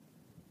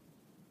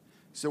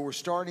So we're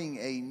starting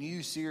a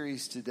new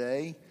series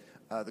today,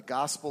 The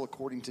Gospel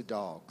According to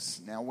Dogs.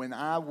 Now, when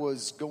I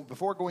was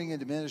before going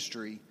into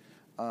ministry,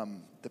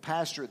 the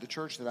pastor at the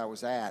church that I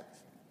was at,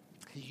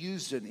 he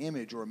used an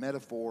image or a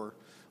metaphor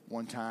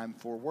one time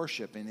for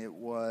worship, and it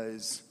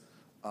was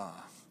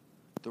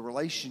the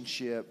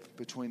relationship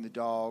between the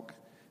dog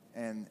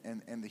and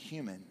the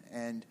human.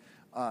 And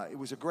it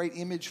was a great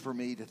image for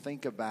me to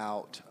think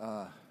about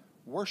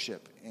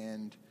worship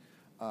and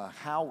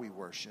how we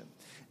worship.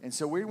 And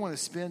so we want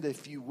to spend a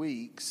few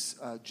weeks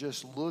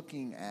just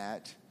looking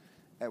at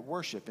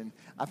worship. And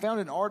I found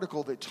an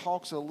article that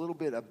talks a little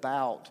bit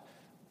about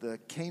the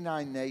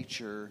canine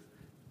nature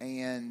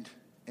and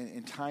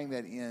tying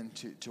that in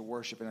to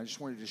worship. And I just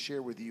wanted to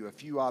share with you a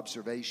few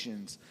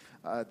observations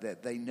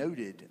that they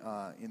noted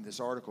in this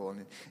article.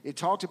 And it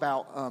talked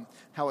about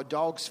how a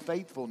dog's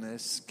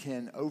faithfulness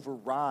can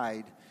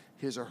override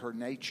his or her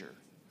nature.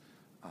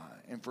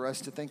 And for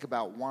us to think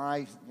about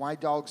why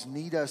dogs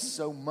need us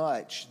so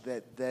much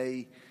that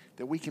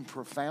we can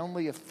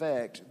profoundly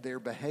affect their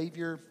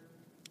behavior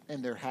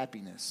and their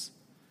happiness.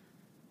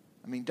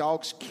 I mean,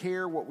 dogs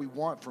care what we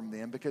want from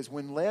them because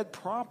when led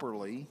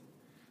properly,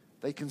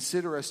 they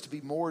consider us to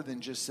be more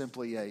than just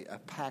simply a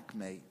pack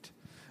mate.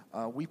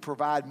 We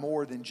provide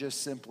more than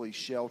just simply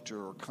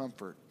shelter or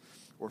comfort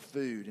or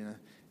food.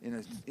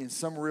 In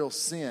some real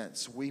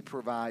sense, we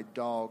provide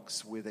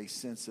dogs with a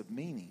sense of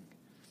meaning,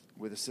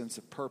 with a sense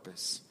of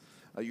purpose.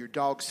 Your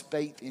dog's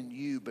faith in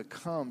you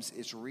becomes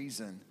its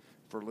reason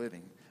for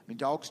living. I mean,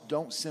 dogs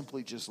don't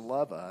simply just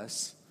love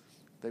us,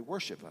 they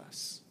worship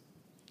us.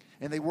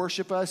 And they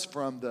worship us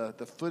from the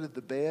foot of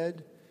the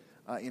bed.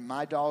 In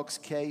my dog's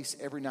case,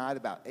 every night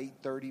about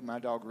 8:30, my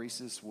dog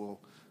Rhesus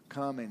will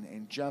come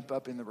and jump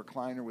up in the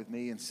recliner with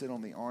me and sit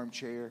on the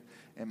armchair.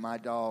 And my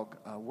dog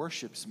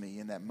worships me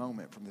in that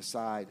moment from the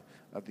side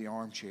of the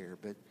armchair.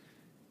 But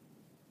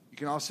you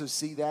can also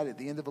see that at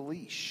the end of a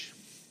leash.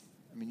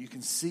 I mean, you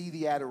can see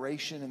the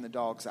adoration in the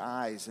dog's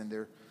eyes and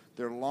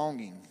their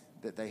longing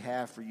that they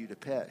have for you to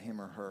pet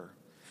him or her.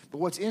 But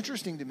what's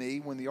interesting to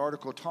me when the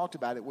article talked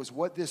about it was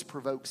what this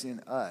provokes in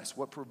us,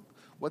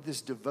 what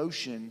this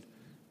devotion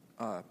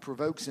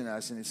provokes in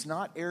us. And it's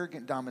not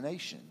arrogant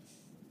domination.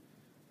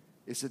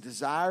 It's a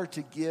desire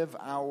to give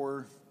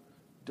our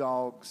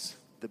dogs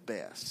the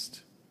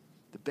best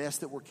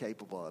that we're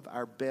capable of,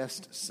 our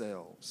best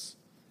selves.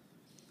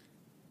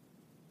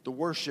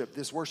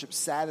 This worship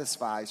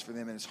satisfies for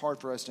them, and it's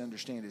hard for us to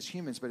understand as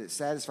humans, but it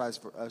satisfies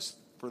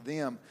for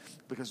them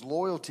because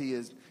loyalty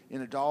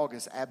in a dog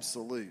is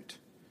absolute.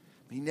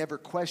 He never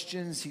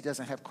questions. He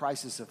doesn't have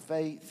crisis of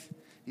faith.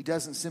 He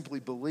doesn't simply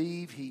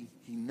believe. He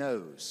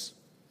knows.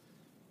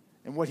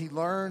 And what he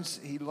learns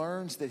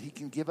that he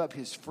can give up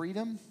his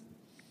freedom,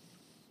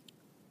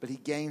 but he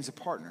gains a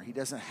partner. He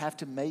doesn't have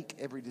to make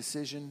every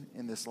decision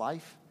in this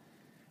life.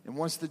 And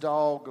once the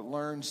dog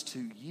learns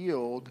to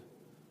yield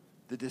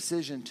the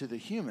decision to the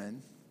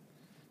human,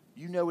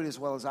 you know it as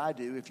well as I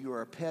do if you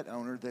are a pet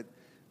owner that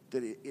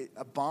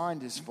a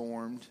bond is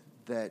formed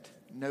that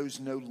knows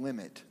no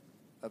limit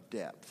of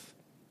depth.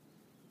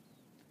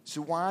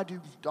 So why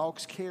do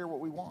dogs care what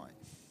we want?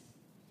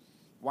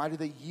 Why do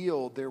they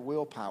yield their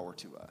willpower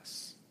to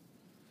us?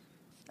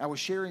 I was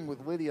sharing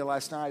with Lydia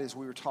last night as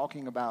we were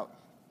talking about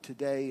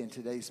today and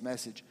today's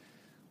message.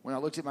 When I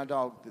looked at my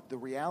dog, the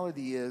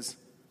reality is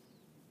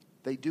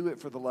they do it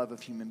for the love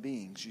of human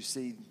beings. You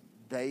see,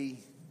 they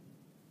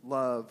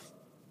love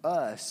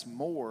us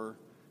more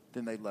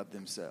than they love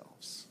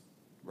themselves,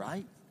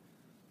 right?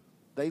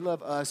 They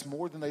love us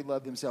more than they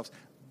love themselves.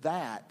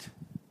 That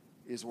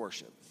is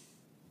worship.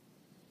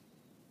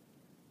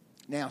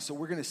 Now, so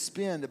we're going to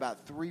spend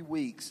about 3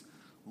 weeks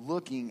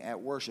looking at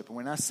worship. And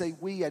when I say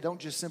we, I don't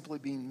just simply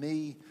mean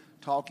me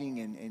talking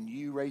and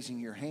you raising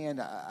your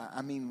hand.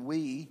 I mean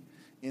we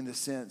in the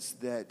sense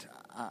that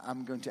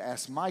I'm going to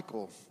ask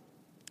Michael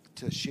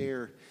to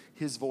share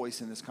his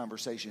voice in this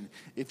conversation.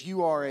 If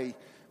you are a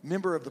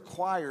member of the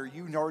choir,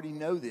 you already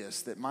know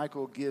this, that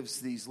Michael gives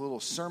these little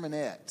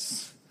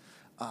sermonettes.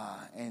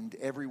 And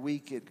every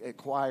week at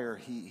choir,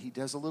 he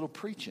does a little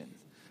preaching.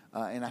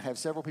 And I have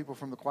several people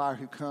from the choir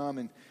who come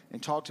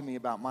and talk to me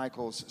about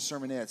Michael's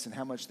sermonettes and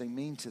how much they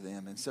mean to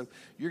them. And so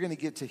you're going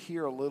to get to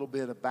hear a little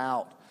bit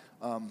about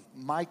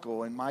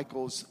Michael and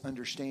Michael's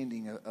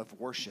understanding of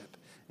worship.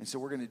 And so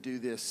we're going to do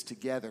this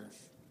together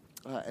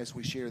as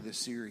we share this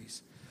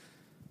series.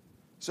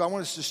 So I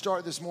want us to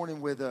start this morning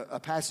with a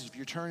passage. If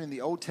you're turning in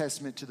the Old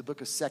Testament to the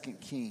book of 2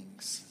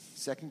 Kings.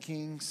 2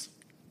 Kings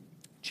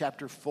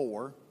chapter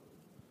 4.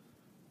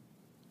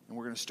 And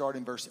we're going to start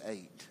in verse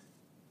 8.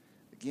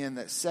 Again,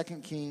 that's 2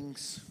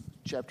 Kings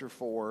chapter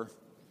 4,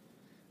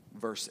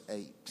 verse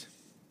 8.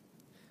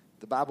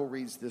 The Bible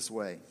reads this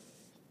way.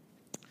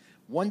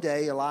 One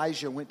day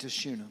Elijah went to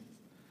Shunem.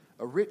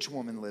 A rich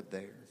woman lived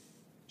there.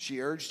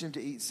 She urged him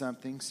to eat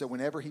something, so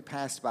whenever he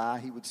passed by,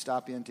 he would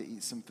stop in to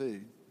eat some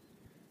food.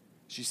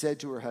 She said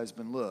to her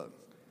husband, "Look,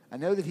 I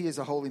know that he is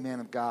a holy man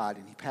of God,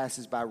 and he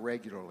passes by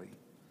regularly.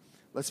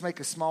 Let's make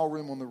a small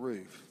room on the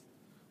roof.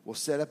 We'll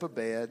set up a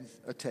bed,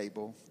 a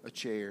table, a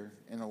chair,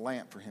 and a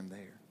lamp for him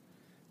there.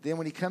 Then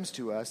when he comes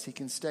to us, he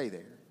can stay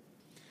there."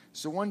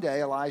 So one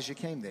day Elijah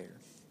came there,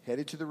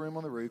 headed to the room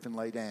on the roof, and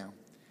lay down.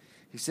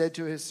 He said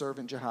to his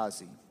servant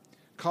Gehazi,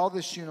 "Call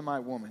this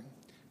Shunammite woman."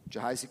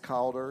 Gehazi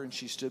called her, and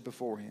she stood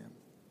before him.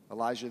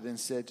 Elijah then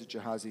said to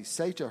Gehazi,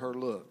 "Say to her,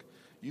 'Look,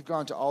 you've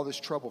gone to all this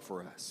trouble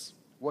for us.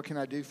 What can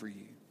I do for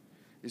you?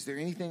 Is there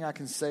anything I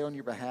can say on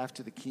your behalf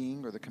to the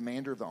king or the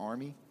commander of the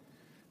army?"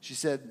 She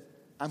said,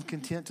 "I'm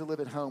content to live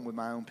at home with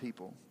my own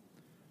people."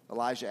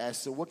 Elijah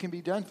asked, "So what can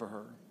be done for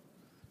her?"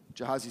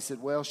 Gehazi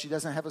said, "Well, she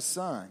doesn't have a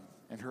son,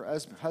 and her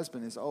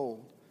husband is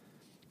old."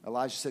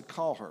 Elijah said,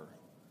 "Call her."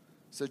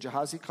 So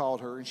Gehazi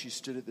called her, and she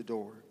stood at the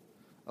door.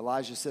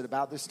 Elijah said,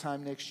 "About this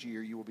time next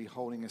year, you will be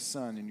holding a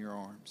son in your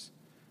arms."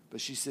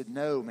 But she said,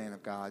 "No, man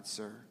of God,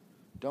 sir.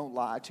 Don't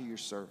lie to your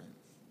servant."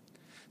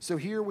 So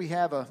here we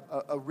have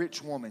a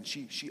rich woman.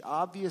 She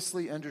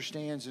obviously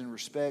understands and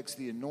respects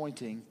the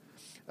anointing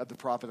of the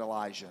prophet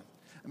Elijah.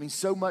 I mean,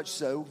 so much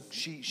so,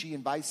 she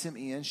invites him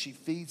in, she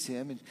feeds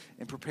him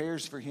and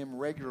prepares for him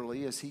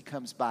regularly as he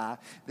comes by.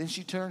 Then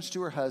she turns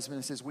to her husband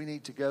and says, we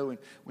need to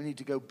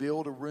go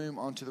build a room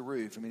onto the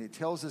roof. I mean, it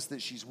tells us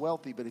that she's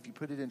wealthy, but if you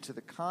put it into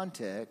the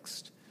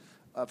context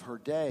of her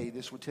day,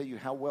 this would tell you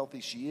how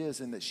wealthy she is,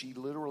 and that she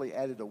literally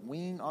added a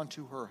wing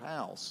onto her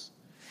house.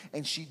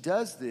 And she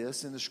does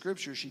this, in the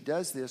scripture, she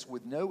does this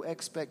with no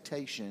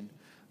expectation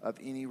of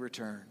any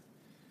return.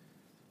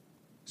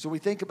 So we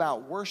think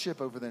about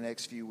worship over the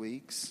next few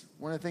weeks.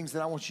 One of the things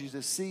that I want you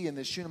to see in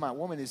this Shunammite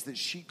woman is that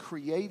she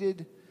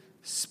created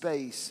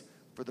space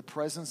for the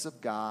presence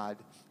of God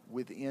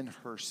within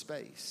her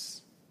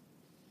space.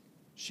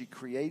 She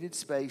created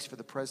space for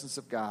the presence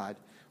of God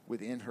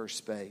within her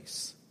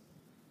space.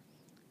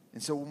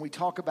 And so when we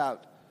talk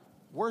about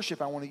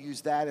worship, I want to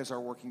use that as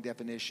our working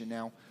definition.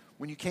 Now,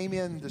 when you came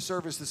in the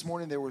service this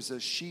morning, there was a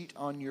sheet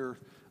on your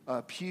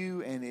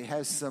pew, and it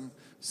has some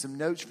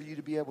notes for you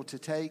to be able to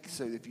take.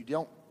 So if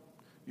you're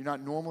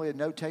not normally a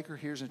note taker,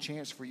 here's a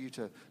chance for you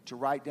to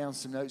write down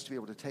some notes to be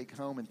able to take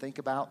home and think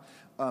about.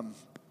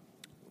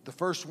 The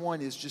first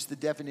one is just the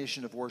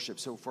definition of worship.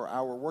 So for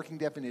our working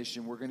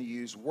definition, we're going to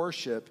use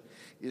worship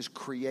is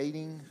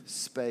creating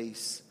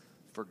space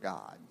for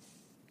God.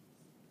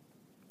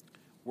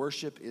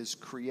 Worship is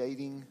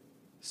creating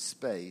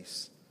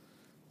space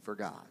for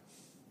God.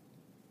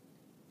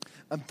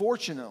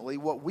 Unfortunately,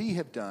 what we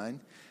have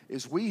done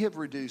is we have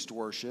reduced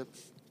worship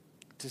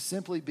to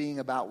simply being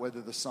about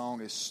whether the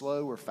song is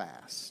slow or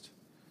fast.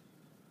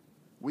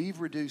 We've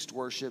reduced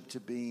worship to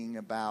being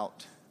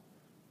about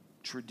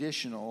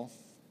traditional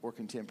or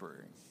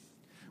contemporary.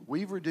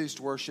 We've reduced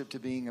worship to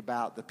being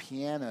about the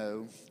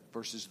piano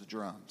versus the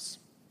drums.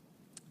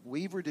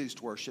 We've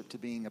reduced worship to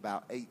being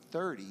about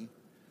 8:30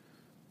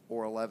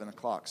 or 11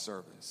 o'clock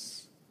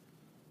service.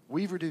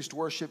 We've reduced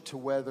worship to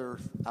whether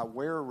I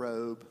wear a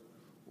robe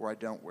or I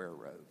don't wear a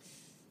robe.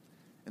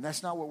 And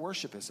that's not what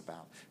worship is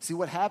about. See,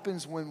 what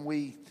happens when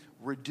we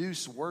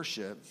reduce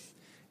worship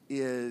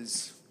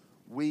is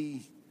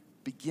we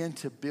begin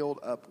to build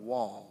up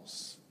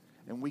walls.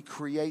 And we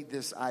create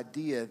this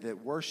idea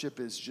that worship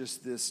is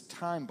just this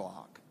time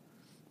block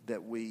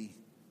that we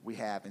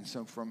have. And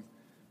so from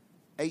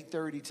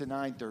 8:30 to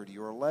 9:30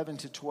 or 11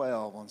 to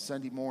 12 on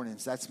Sunday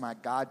mornings, that's my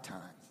God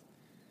time.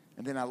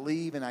 And then I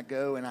leave and I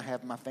go and I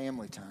have my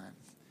family time,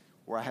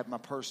 or I have my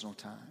personal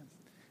time.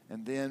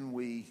 And then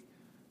we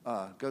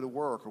go to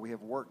work, or we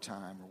have work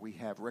time, or we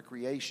have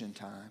recreation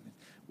time.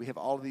 We have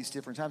all of these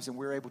different times, and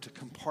we're able to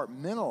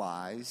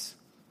compartmentalize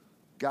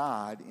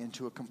God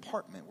into a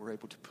compartment. We're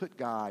able to put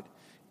God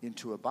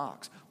into a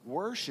box.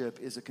 Worship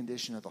is a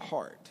condition of the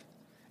heart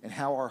and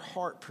how our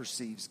heart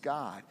perceives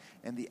God.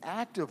 And the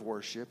act of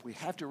worship, we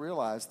have to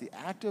realize the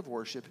act of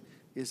worship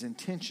is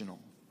intentional.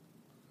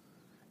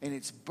 And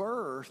it's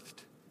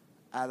birthed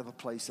out of a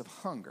place of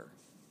hunger.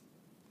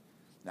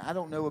 Now, I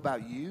don't know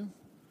about you,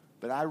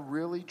 but I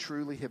really,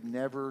 truly have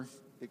never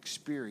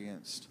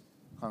experienced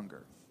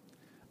hunger.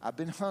 I've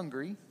been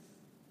hungry,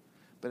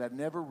 but I've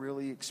never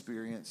really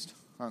experienced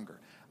hunger.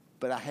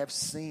 But I have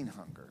seen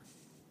hunger.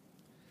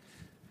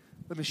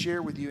 Let me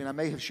share with you, and I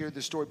may have shared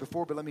this story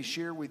before, but let me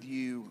share with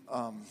you,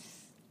 I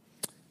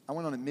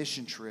went on a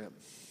mission trip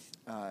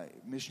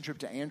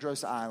to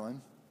Andros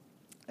Island.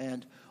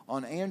 And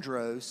on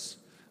Andros,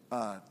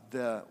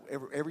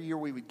 every year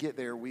we would get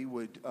there, we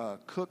would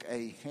cook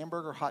a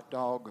hamburger hot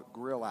dog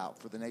grill out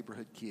for the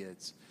neighborhood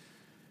kids.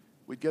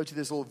 We'd go to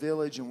this little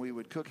village and we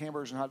would cook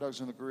hamburgers and hot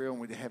dogs on the grill,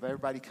 and we'd have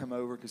everybody come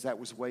over because that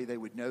was the way they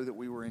would know that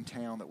we were in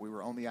town, that we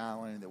were on the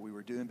island, and that we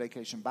were doing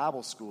Vacation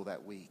Bible School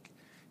that week.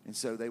 And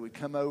so they would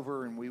come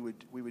over and we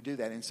would do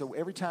that. And so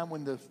every time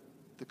when the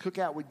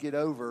cookout would get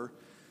over,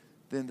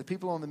 then the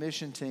people on the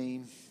mission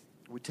team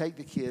would take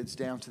the kids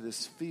down to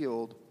this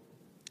field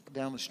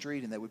down the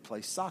street and they would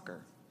play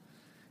soccer.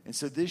 And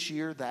so this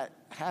year that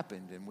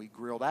happened, and we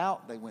grilled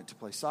out. They went to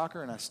play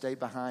soccer, and I stayed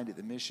behind at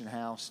the mission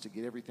house to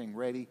get everything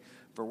ready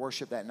for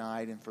worship that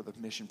night and for the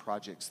mission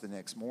projects the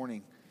next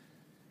morning.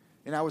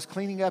 And I was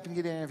cleaning up and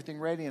getting everything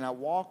ready, and I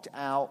walked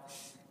out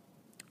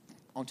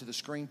onto the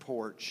screen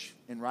porch,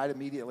 and right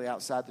immediately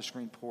outside the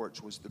screen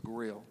porch was the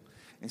grill.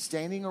 And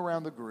standing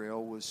around the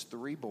grill was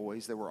 3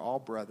 boys. They were all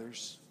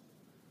brothers.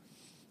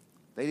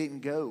 They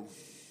didn't go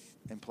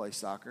and play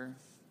soccer.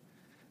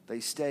 They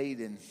stayed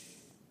and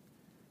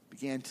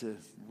began to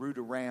root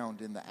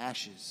around in the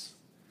ashes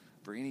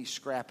for any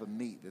scrap of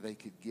meat that they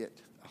could get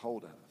a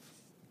hold of.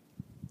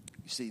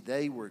 You see,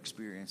 they were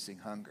experiencing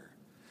hunger.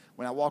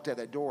 When I walked out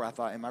that door, I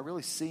thought, am I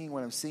really seeing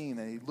what I'm seeing? And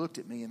they looked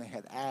at me, and they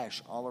had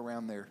ash all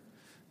around their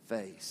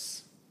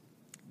face.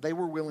 They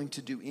were willing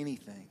to do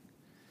anything.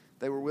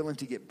 They were willing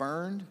to get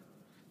burned.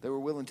 They were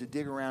willing to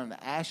dig around in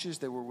the ashes.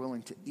 They were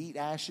willing to eat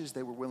ashes.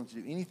 They were willing to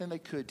do anything they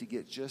could to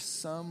get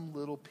just some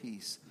little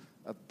piece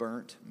of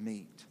burnt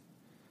meat.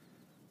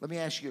 Let me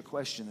ask you a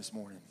question this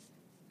morning.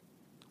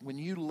 When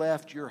you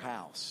left your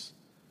house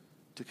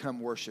to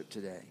come worship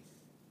today,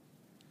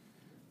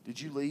 did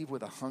you leave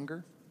with a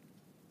hunger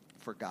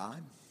for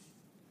God?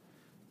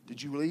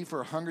 Did you leave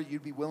for a hunger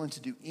you'd be willing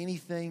to do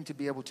anything to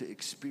be able to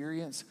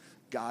experience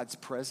God's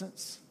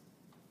presence?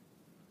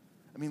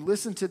 I mean,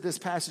 listen to this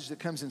passage that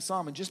comes in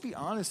Psalm and just be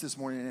honest this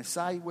morning and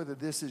decide whether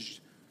this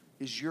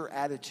is your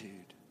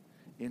attitude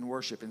in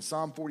worship. In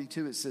Psalm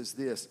 42, it says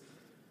this,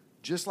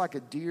 just like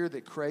a deer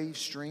that craves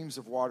streams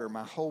of water,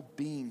 my whole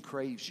being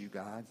craves you,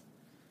 God.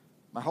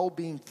 My whole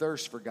being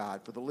thirsts for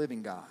God, for the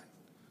living God.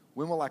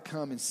 When will I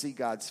come and see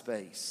God's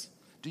face?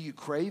 Do you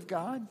crave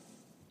God?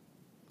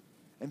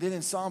 And then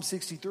in Psalm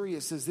 63,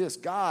 it says this,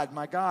 God,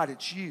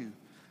 it's you.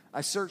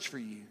 I search for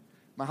you.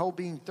 My whole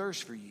being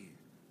thirsts for you.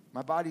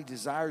 My body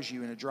desires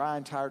you in a dry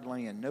and tired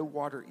land, no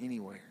water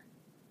anywhere.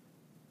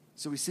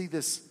 So we see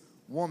this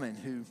woman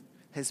who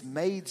has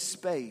made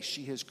space.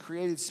 She has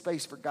created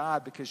space for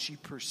God because she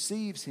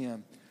perceives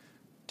him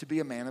to be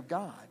a man of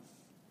God.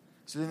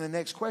 So then the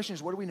next question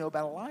is, what do we know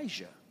about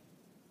Elijah?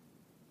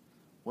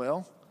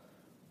 Well,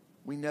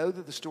 we know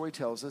that the story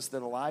tells us that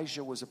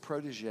Elijah was a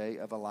protege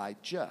of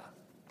Elijah.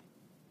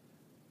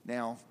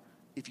 Now,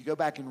 if you go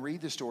back and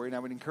read the story, and I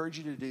would encourage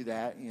you to do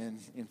that in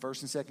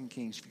 1st and 2nd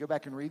Kings, if you go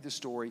back and read the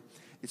story,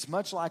 it's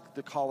much like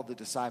the call of the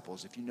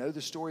disciples. If you know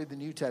the story of the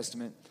New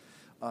Testament,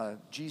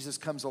 Jesus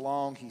comes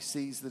along, he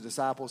sees the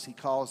disciples, he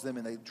calls them,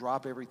 and they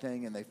drop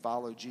everything and they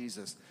follow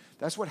Jesus.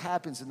 That's what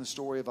happens in the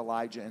story of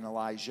Elijah and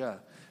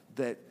Elijah,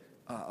 that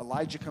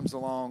Elijah comes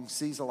along,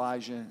 sees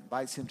Elijah,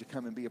 invites him to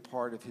come and be a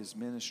part of his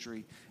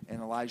ministry,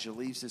 and Elijah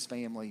leaves his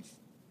family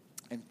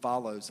and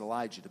follows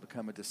Elijah to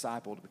become a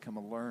disciple, to become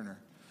a learner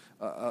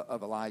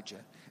of Elijah.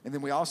 And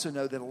then we also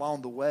know that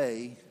along the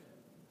way,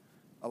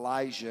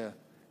 Elijah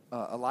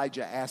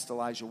asked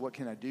Elijah, what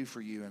can I do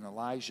for you? And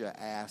Elijah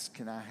asked,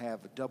 can I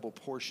have a double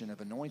portion of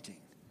anointing?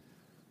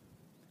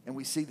 And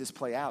we see this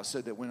play out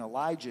so that when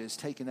Elijah is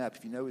taken up,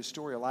 if you know his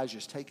story, Elijah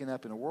is taken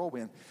up in a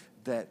whirlwind,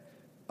 that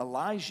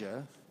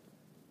Elijah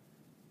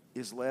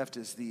is left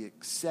as the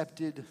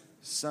accepted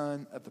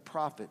son of the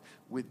prophet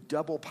with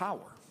double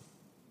power,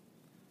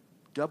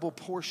 double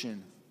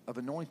portion of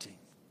anointing.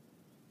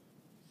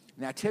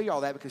 Now, I tell you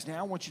all that because now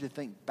I want you to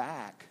think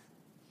back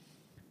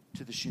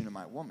to the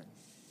Shunammite woman.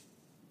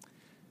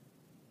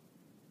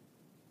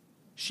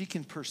 She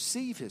can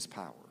perceive his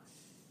power.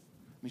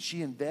 I mean,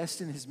 she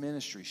invests in his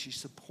ministry. She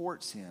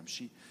supports him.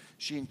 She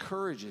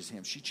encourages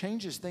him. She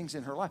changes things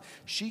in her life.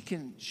 She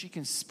can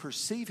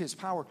perceive his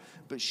power,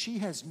 but she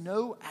has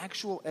no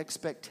actual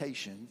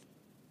expectation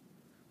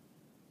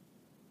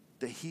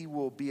that he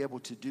will be able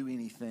to do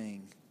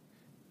anything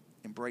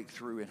and break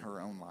through in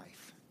her own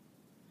life.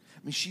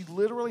 I mean, she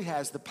literally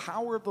has the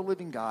power of the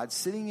living God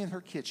sitting in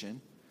her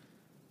kitchen,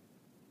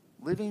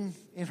 living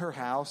in her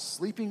house,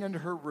 sleeping under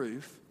her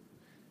roof,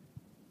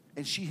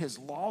 and she has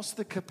lost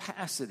the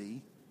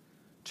capacity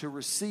to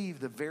receive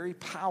the very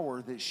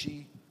power that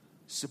she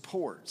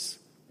supports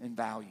and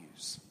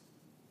values.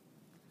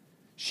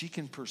 She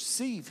can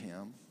perceive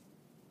him,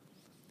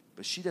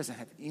 but she doesn't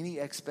have any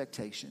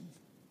expectation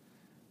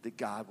that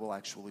God will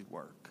actually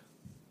work.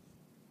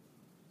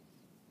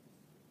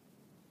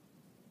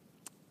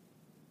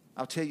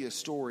 I'll tell you a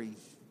story.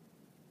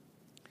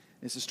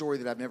 It's a story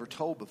that I've never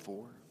told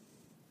before.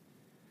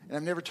 And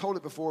I've never told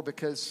it before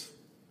because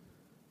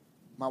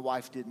my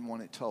wife didn't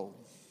want it told.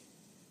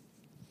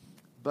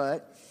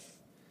 But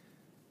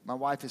my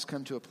wife has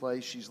come to a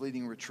place, she's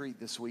leading retreat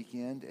this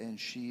weekend, and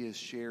she is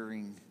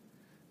sharing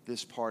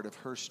this part of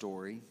her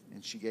story,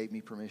 and she gave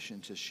me permission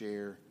to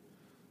share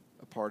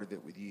a part of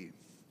it with you.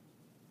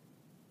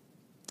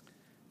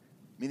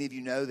 Many of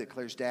you know that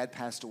Claire's dad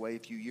passed away a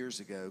few years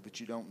ago, but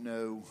you don't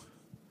know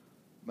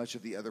much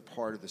of the other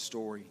part of the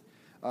story.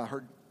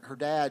 Her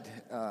dad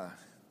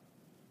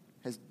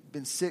has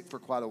been sick for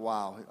quite a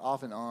while.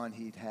 Off and on,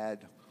 he'd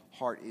had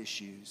heart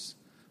issues,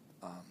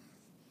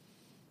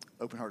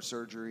 open heart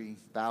surgery,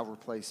 valve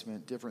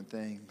replacement, different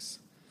things.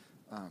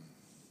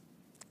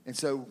 And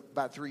so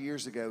about 3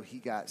 years ago, he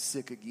got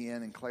sick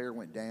again, and Claire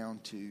went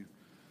down to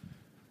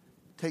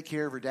take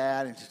care of her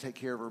dad and to take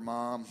care of her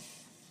mom.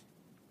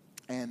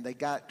 And the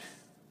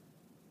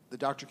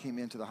doctor came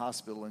into the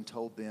hospital and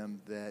told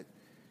them that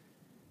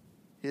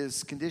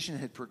his condition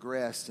had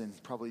progressed and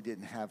probably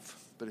didn't have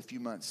but a few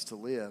months to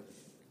live.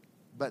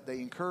 But they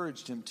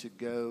encouraged him to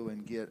go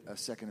and get a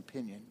second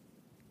opinion.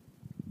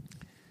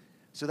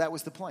 So that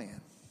was the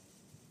plan.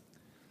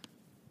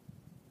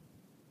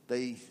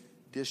 They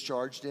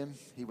discharged him.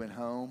 He went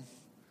home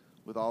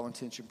with all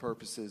intention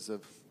purposes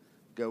of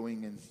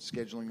going and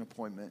scheduling an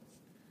appointment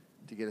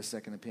to get a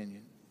second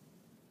opinion.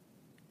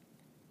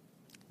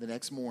 The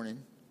next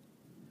morning,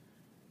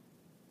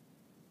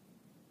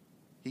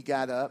 he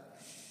got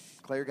up.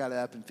 Claire got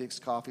up and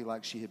fixed coffee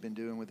like she had been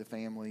doing with the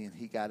family, and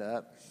he got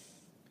up.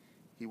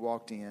 He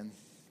walked in.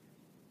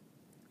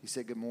 He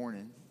said, "Good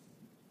morning."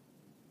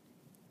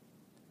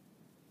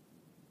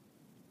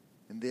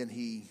 And then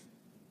he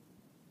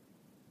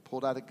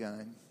pulled out a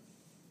gun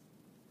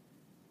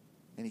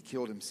and he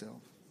killed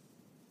himself.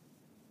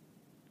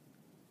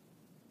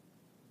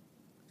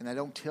 And I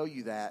don't tell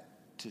you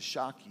that to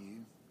shock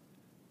you.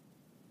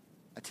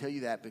 I tell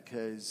you that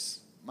because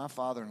my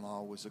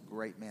father-in-law was a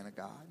great man of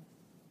God.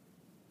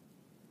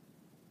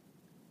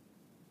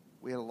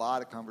 We had a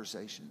lot of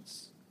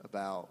conversations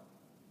about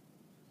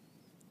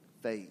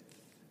faith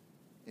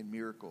and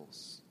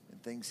miracles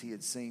and things he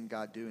had seen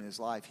God do in his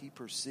life. He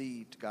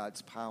perceived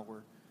God's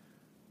power.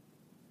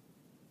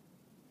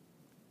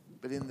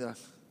 But in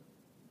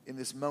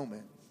this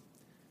moment,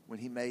 when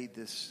he made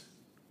this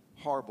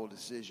horrible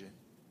decision,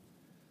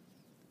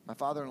 my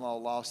father-in-law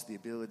lost the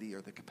ability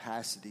or the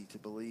capacity to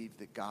believe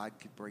that God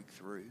could break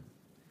through,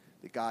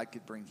 that God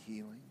could bring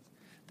healing,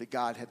 that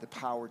God had the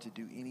power to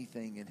do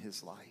anything in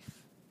his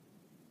life.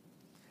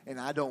 And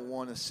I don't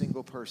want a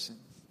single person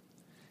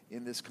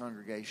in this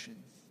congregation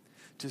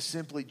to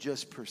simply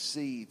just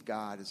perceive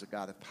God as a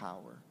God of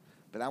power,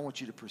 but I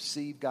want you to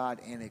perceive God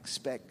and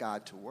expect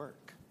God to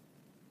work.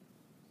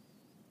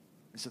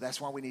 And so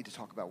that's why we need to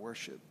talk about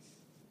worship.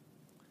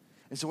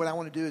 And so what I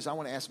want to do is I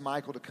want to ask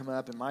Michael to come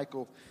up, and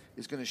Michael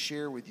is going to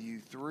share with you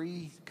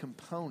 3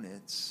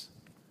 components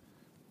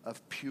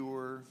of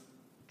pure,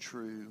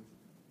 true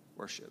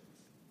worship.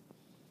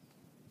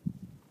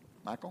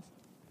 Michael?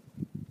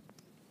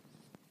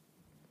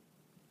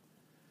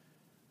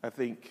 I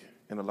think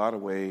in a lot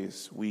of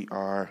ways we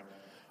are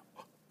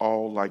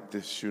all like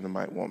this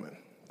Shunammite woman,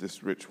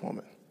 this rich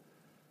woman.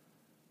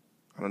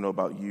 I don't know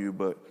about you,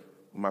 but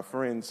when my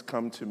friends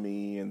come to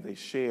me and they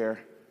share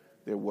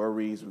their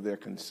worries or their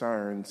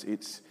concerns,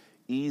 it's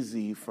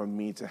easy for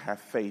me to have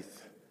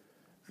faith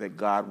that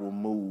God will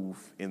move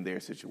in their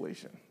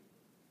situation.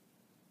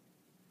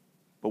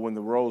 But when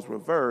the roles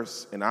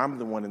reverse and I'm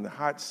the one in the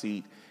hot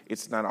seat,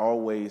 it's not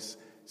always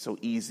so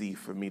easy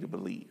for me to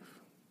believe.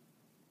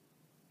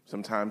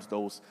 Sometimes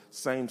those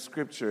same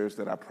scriptures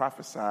that I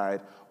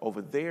prophesied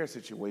over their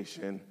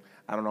situation,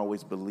 I don't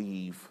always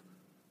believe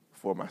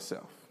for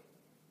myself.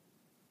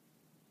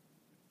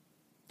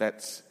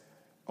 That's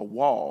a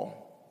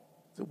wall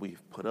that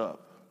we've put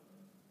up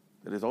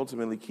that is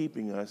ultimately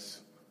keeping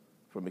us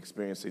from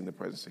experiencing the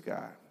presence of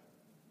God.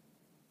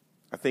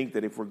 I think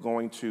that if we're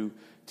going to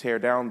tear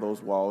down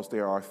those walls,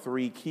 there are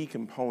 3 key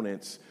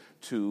components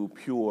to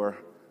pure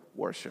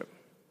worship.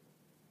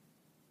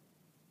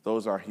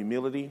 Those are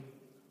humility,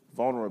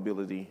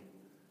 vulnerability,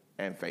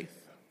 and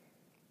faith.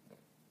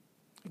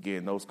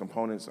 Again, those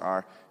components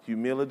are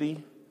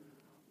humility,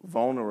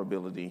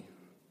 vulnerability,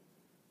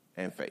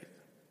 and faith.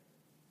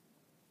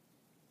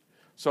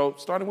 So,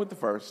 starting with the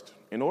first,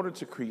 in order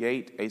to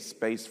create a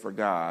space for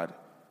God,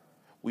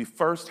 we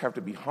first have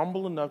to be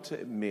humble enough to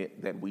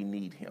admit that we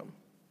need him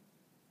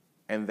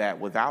and that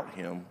without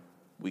him,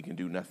 we can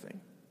do nothing.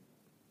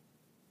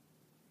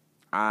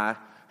 I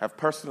have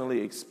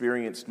personally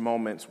experienced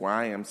moments where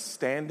I am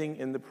standing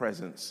in the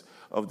presence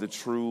of the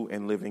true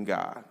and living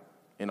God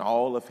in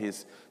all of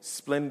his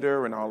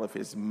splendor and all of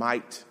his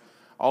might,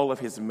 all of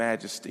his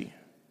majesty.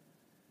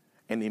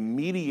 And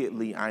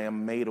immediately I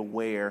am made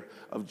aware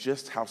of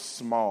just how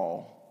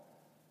small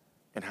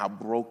and how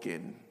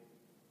broken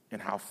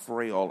and how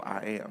frail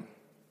I am.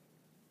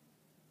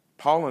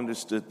 Paul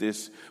understood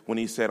this when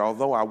he said,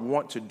 "Although I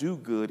want to do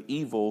good,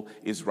 evil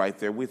is right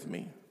there with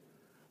me.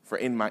 For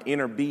in my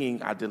inner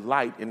being I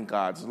delight in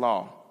God's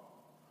law.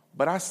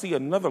 But I see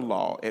another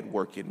law at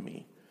work in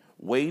me,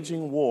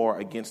 waging war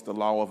against the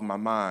law of my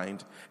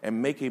mind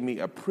and making me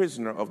a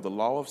prisoner of the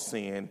law of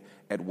sin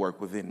at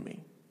work within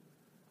me.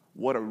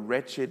 What a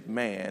wretched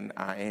man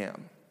I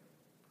am.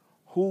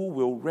 Who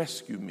will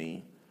rescue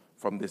me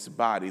from this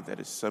body that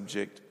is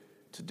subject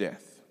to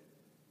death?"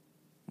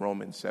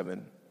 Romans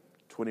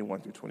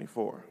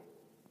 7:21-24.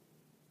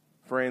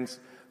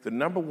 Friends, the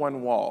number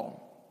one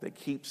wall that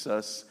keeps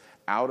us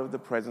out of the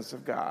presence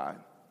of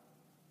God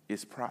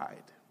is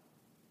pride.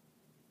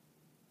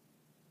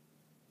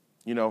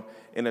 You know,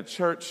 in a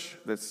church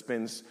that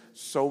spends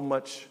so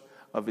much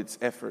of its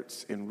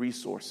efforts and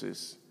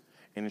resources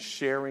in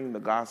sharing the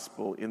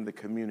gospel in the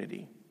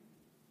community,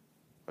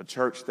 a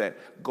church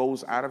that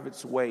goes out of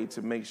its way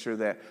to make sure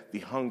that the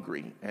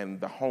hungry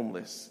and the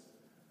homeless,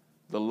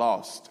 the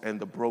lost and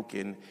the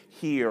broken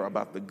hear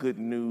about the good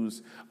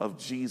news of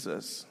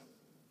Jesus,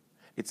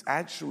 it's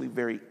actually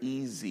very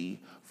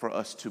easy for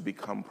us to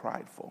become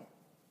prideful.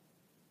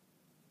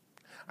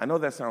 I know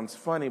that sounds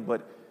funny,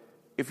 but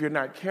if you're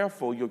not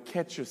careful, you'll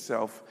catch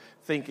yourself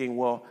thinking,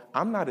 well,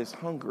 I'm not as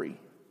hungry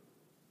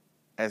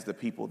as the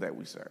people that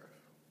we serve.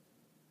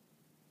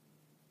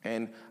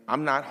 And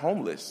I'm not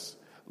homeless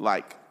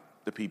like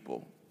the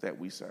people that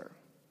we serve.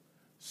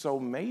 So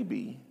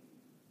maybe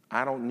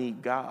I don't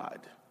need God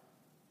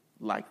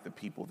like the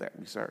people that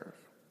we serve.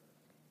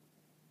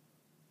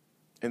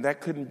 And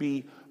that couldn't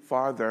be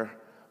farther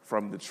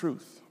from the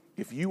truth.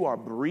 If you are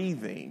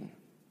breathing,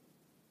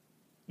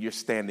 you're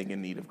standing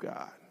in need of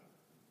God.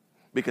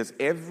 Because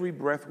every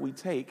breath we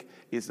take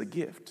is a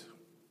gift,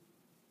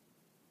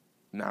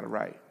 not a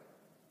right.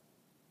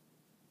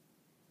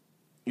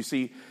 You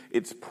see,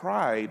 it's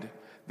pride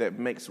that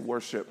makes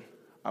worship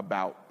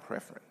about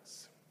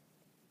preference.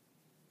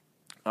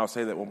 I'll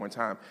say that one more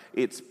time.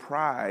 It's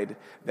pride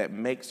that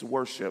makes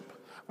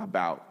worship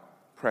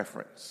about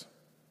preference.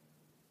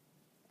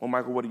 Well,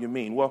 Michael, what do you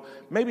mean? Well,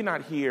 maybe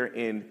not here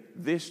in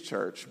this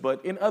church,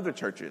 but in other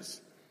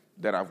churches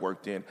that I've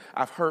worked in,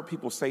 I've heard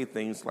people say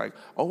things like,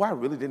 oh, I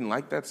really didn't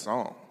like that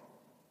song.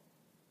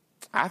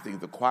 I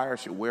think the choir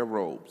should wear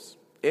robes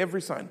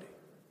every Sunday.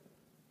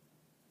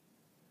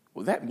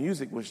 Well, that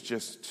music was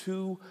just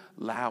too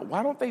loud.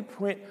 Why don't they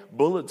print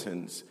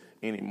bulletins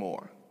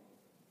anymore?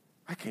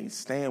 I can't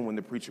stand when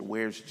the preacher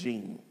wears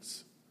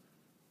jeans.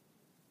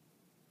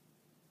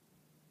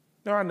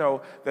 Now, I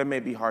know that may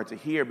be hard to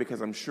hear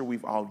because I'm sure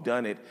we've all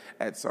done it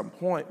at some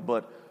point,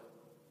 but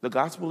the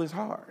gospel is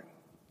hard.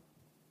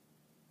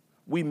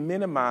 We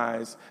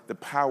minimize the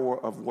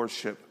power of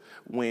worship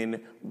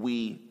when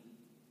we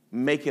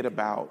make it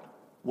about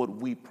what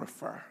we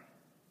prefer,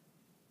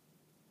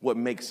 what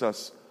makes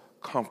us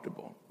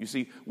comfortable. You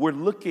see, we're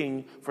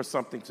looking for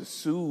something to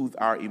soothe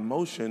our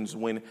emotions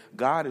when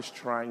God is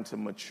trying to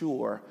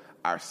mature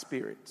our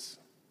spirits.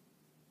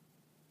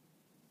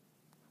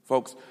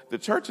 Folks, the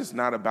church is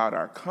not about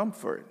our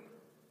comfort.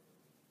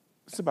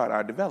 It's about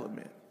our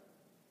development.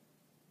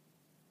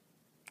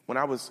 When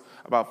I was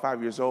about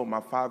 5 years old,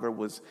 my father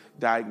was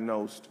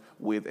diagnosed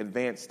with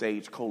advanced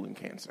stage colon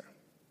cancer.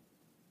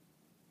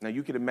 Now,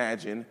 you can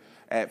imagine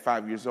at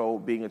 5 years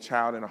old being a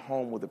child in a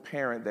home with a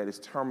parent that is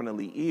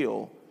terminally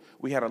ill.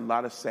 We had a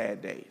lot of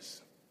sad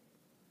days,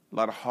 a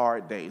lot of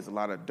hard days, a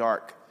lot of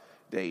dark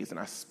days, and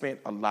I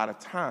spent a lot of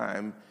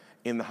time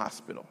in the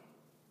hospital,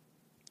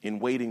 in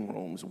waiting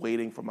rooms,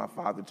 waiting for my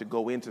father to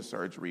go into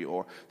surgery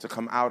or to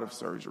come out of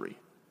surgery,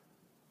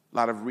 a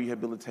lot of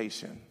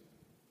rehabilitation.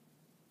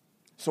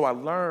 So I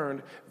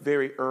learned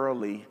very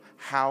early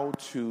how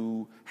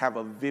to have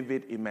a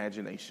vivid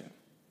imagination.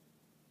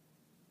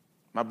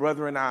 My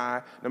brother and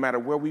I, no matter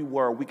where we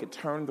were, we could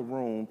turn the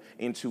room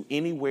into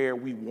anywhere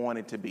we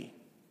wanted to be.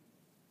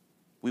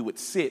 We would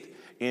sit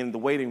in the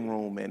waiting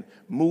room and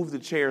move the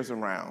chairs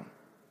around,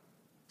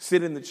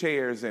 sit in the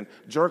chairs and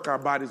jerk our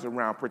bodies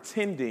around,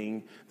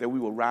 pretending that we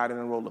were riding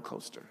a roller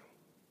coaster,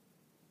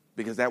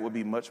 because that would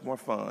be much more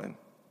fun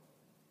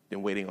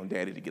than waiting on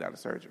Daddy to get out of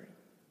surgery.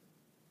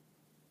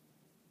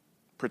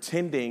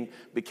 Pretending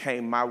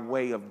became my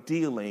way of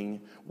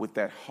dealing with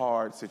that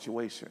hard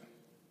situation.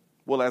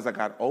 Well, as I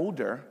got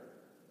older,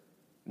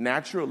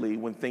 naturally,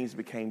 when things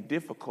became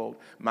difficult,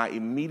 my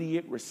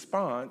immediate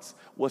response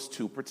was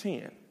to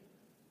pretend.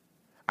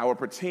 I would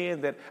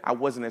pretend that I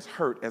wasn't as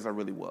hurt as I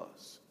really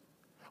was,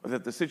 or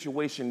that the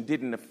situation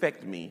didn't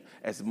affect me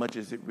as much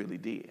as it really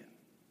did.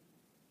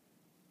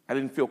 I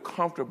didn't feel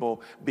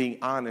comfortable being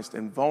honest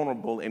and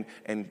vulnerable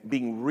and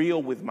being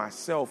real with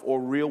myself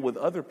or real with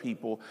other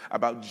people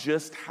about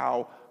just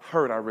how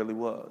hurt I really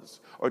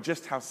was or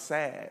just how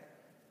sad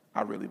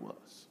I really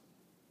was.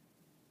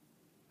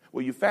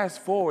 Well, you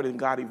fast forward and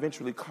God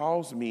eventually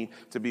calls me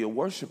to be a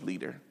worship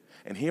leader.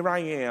 And here I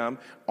am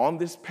on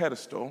this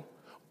pedestal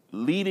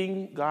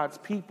leading God's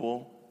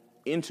people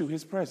into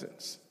his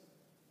presence.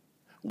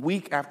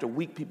 Week after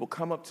week, people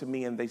come up to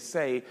me and they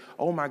say,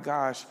 oh my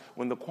gosh,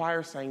 when the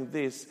choir sang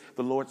this,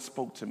 the Lord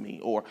spoke to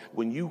me. Or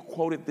when you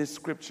quoted this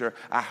scripture,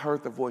 I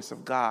heard the voice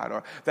of God.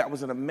 Or that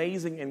was an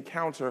amazing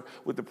encounter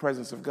with the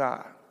presence of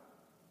God.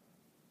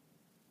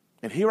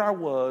 And here I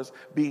was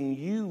being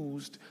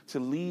used to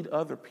lead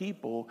other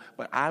people,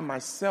 but I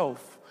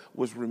myself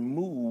was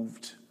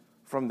removed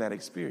from that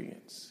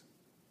experience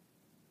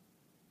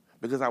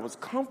because I was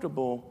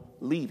comfortable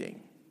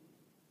leading,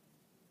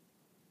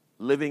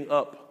 living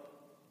up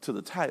to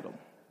the title,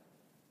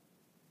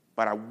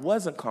 but I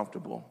wasn't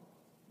comfortable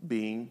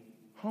being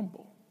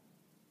humble,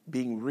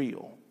 being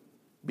real,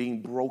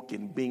 being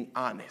broken, being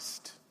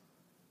honest.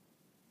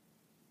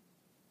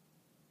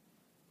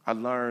 I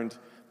learned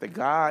that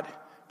God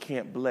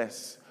can't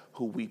bless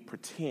who we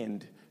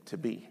pretend to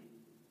be.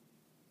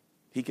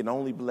 He can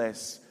only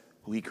bless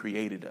who he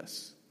created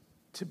us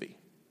to be.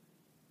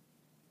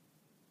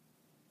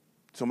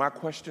 So my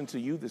question to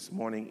you this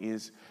morning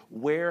is,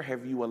 where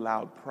have you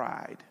allowed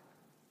pride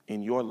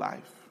in your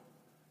life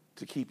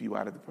to keep you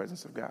out of the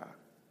presence of God?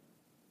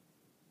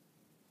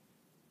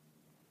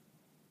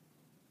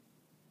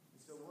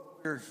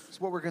 So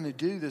what we're going to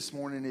do this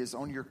morning is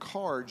on your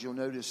cards, you'll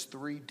notice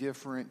 3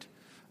 different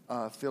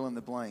fill in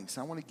the blanks.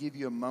 I want to give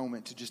you a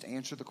moment to just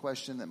answer the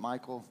question that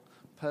Michael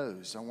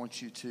posed. I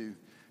want you to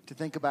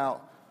think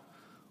about,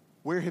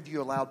 where have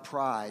you allowed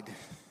pride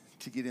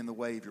to get in the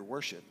way of your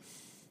worship?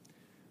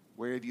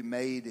 Where have you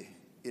made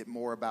it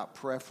more about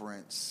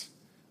preference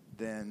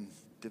than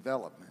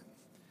development.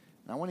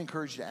 And I want to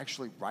encourage you to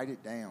actually write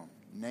it down,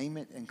 name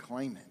it and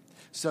claim it.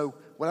 So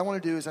what I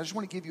want to do is I just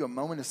want to give you a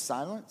moment of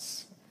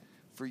silence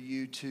for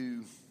you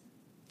to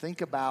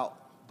think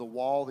about the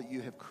wall that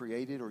you have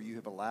created or you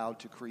have allowed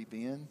to creep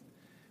in,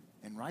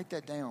 and write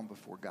that down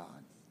before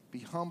God. Be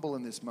humble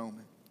in this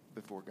moment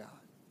before God.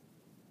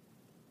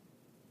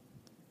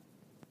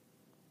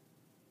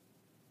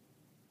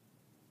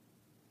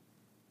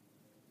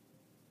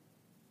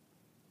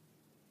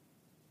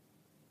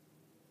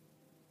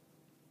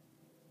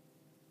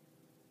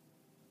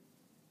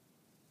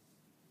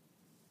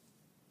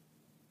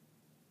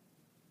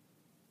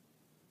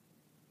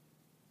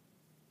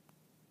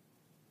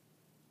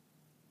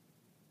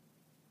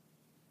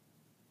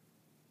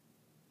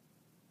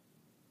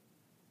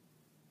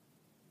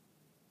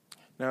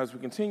 Now, as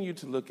we continue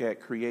to look at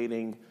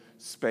creating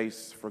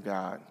space for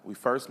God, we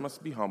first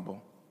must be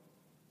humble.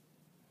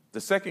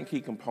 The second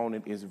key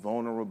component is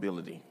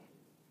vulnerability.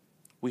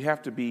 We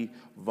have to be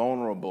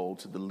vulnerable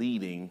to the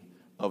leading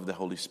of the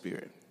Holy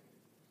Spirit.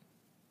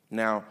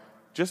 Now,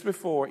 just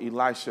before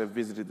Elisha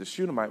visited the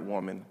Shunammite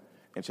woman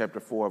in chapter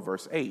 4,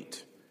 verse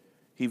 8,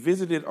 he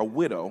visited a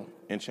widow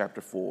in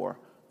chapter 4,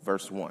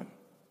 verse 1.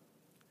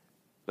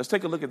 Let's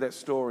take a look at that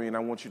story, and I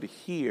want you to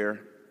hear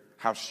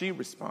how she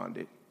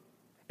responded,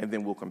 and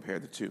then we'll compare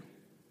the two.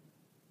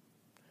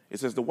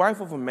 It says, the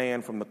wife of a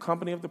man from the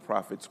company of the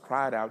prophets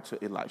cried out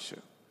to Elisha,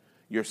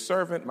 your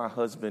servant, my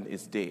husband,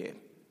 is dead,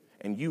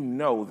 and you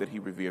know that he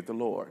revered the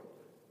Lord.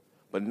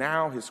 But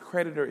now his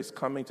creditor is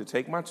coming to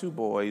take my 2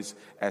 boys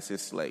as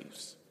his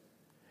slaves.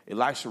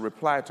 Elisha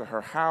replied to her,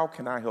 how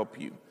can I help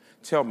you?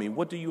 Tell me,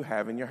 what do you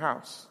have in your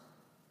house?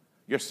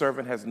 Your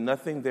servant has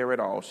nothing there at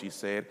all, she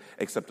said,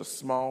 except a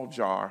small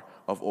jar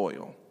of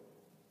oil.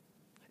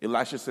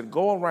 Elisha said,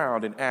 go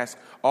around and ask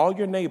all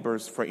your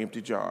neighbors for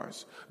empty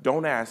jars.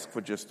 Don't ask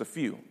for just a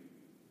few.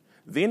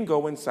 Then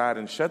go inside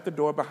and shut the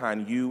door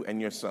behind you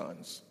and your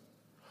sons.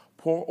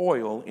 Pour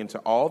oil into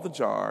all the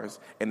jars,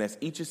 and as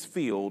each is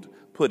filled,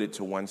 put it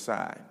to one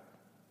side.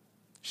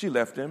 She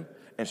left him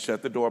and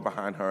shut the door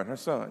behind her and her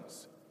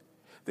sons.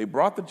 They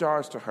brought the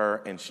jars to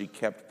her, and she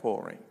kept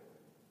pouring.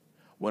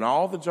 When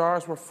all the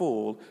jars were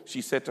full,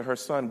 she said to her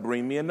son,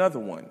 bring me another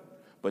one.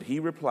 But he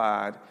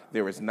replied,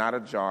 there is not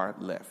a jar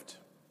left.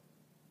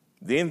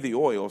 Then the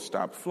oil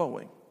stopped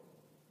flowing.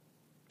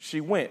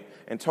 She went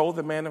and told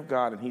the man of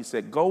God, and he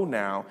said, go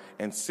now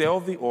and sell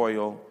the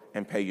oil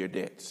and pay your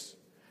debts.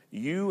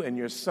 You and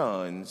your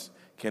sons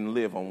can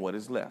live on what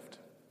is left.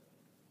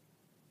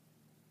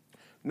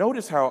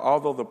 Notice how,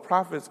 although the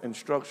prophet's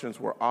instructions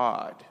were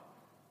odd,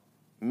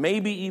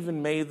 maybe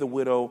even made the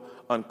widow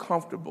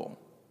uncomfortable,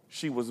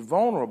 she was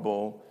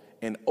vulnerable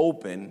and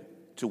open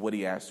to what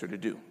he asked her to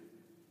do.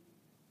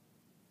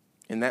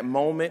 In that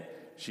moment,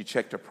 she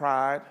checked her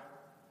pride.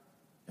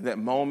 In that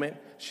moment,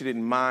 she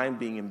didn't mind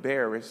being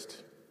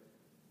embarrassed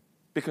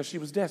because she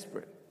was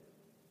desperate.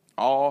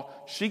 All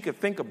she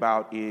could think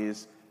about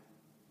is,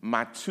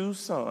 my 2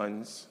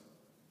 sons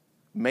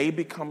may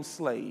become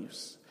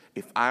slaves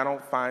if I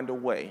don't find a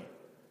way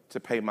to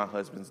pay my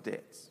husband's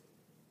debts.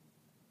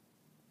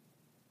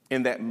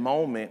 In that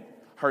moment,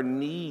 her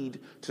need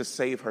to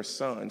save her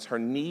sons, her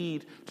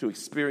need to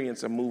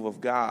experience a move of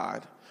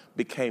God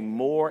became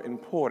more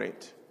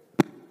important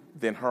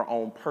than her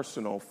own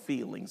personal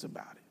feelings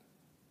about it.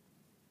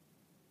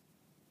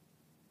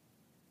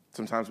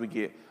 Sometimes we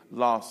get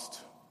lost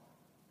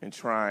in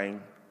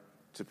trying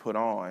to put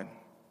on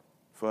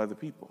for other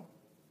people.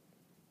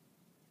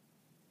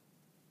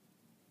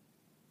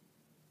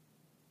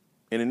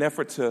 In an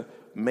effort to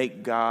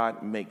make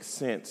God make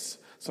sense,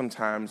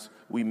 sometimes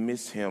we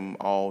miss him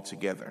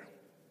altogether.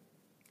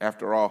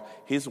 After all,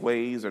 his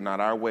ways are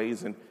not our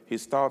ways, and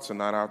his thoughts are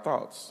not our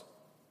thoughts.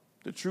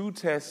 The true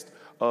test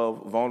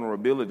of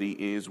vulnerability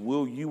is,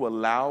 will you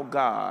allow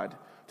God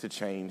to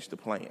change the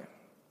plan?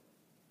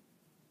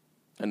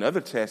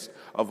 Another test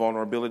of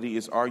vulnerability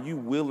is, are you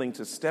willing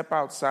to step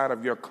outside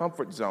of your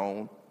comfort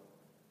zone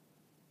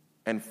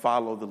and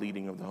follow the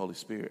leading of the Holy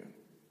Spirit?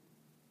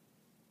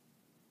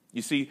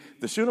 You see,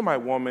 the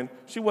Shunammite woman,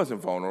 she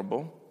wasn't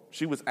vulnerable.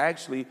 She was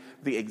actually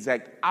the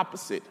exact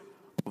opposite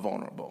of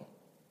vulnerable.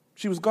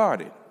 She was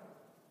guarded.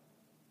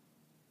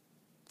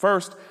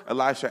 First,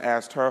 Elisha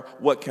asked her,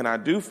 what can I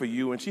do for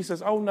you? And she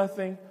says, oh,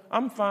 nothing.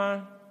 I'm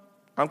fine.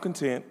 I'm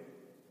content.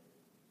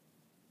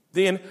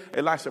 Then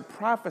Elisha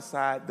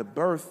prophesied the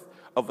birth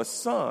of a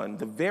son,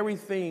 the very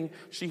thing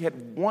she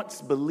had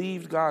once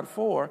believed God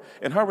for.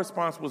 And her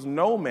response was,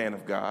 no, man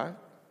of God,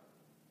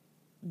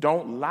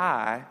 don't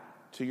lie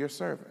to your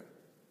servant.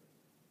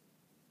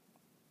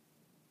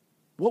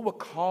 What would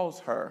cause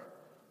her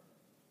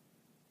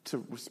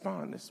to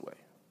respond this way?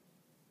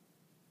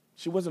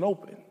 She wasn't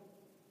open.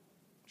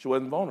 She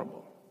wasn't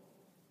vulnerable.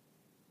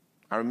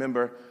 I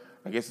remember,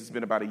 I guess it's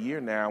been about a year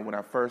now, when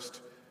I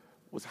first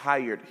was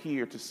hired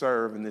here to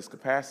serve in this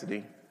capacity.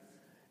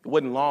 It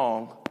wasn't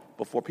long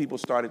before people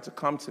started to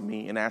come to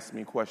me and ask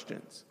me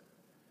questions.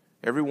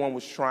 Everyone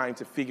was trying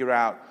to figure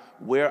out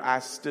where I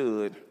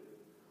stood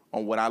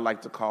on what I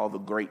like to call the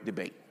great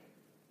debate.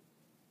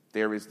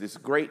 There is this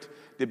great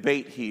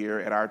debate here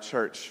at our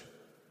church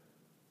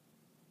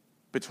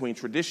between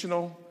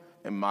traditional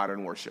and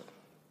modern worship.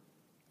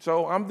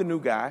 So I'm the new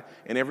guy,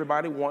 and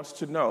everybody wants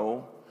to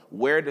know,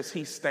 where does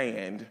he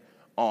stand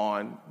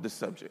on the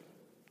subject?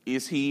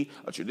 Is he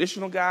a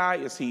traditional guy?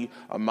 Is he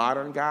a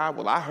modern guy?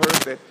 Well, I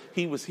heard that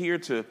he was here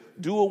to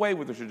do away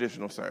with the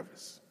traditional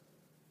service.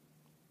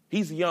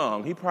 He's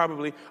young. He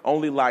probably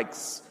only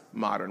likes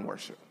modern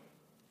worship.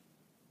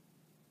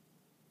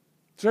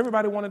 So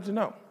everybody wanted to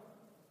know.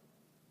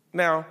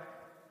 Now,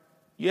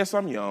 yes,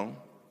 I'm young,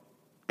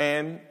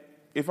 and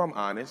if I'm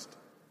honest,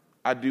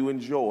 I do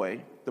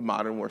enjoy the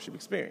modern worship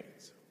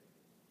experience.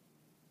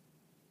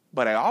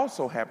 But I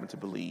also happen to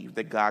believe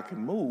that God can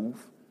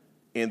move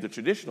in the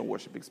traditional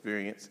worship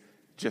experience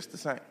just the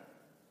same.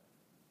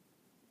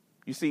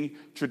 You see,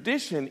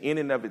 tradition in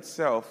and of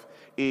itself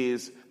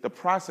is the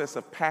process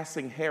of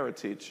passing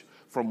heritage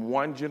from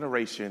one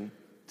generation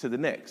to the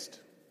next.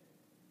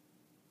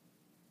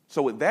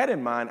 So with that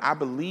in mind, I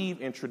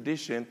believe in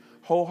tradition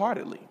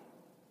wholeheartedly.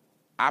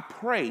 I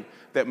pray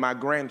that my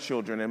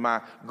grandchildren and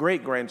my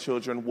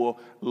great-grandchildren will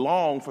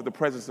long for the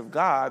presence of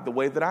God the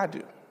way that I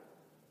do.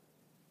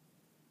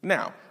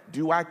 Now,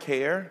 do I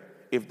care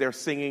if they're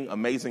singing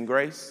Amazing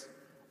Grace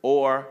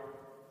or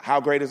How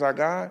Great Is Our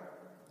God?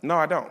 No,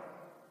 I don't.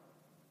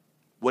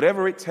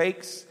 Whatever it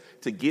takes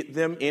to get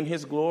them in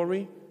his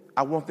glory,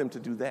 I want them to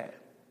do that.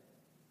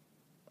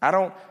 I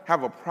don't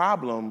have a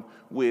problem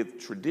with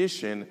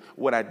tradition.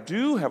 What I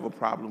do have a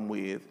problem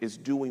with is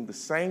doing the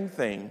same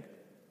thing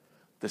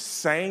the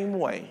same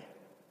way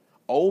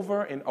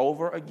over and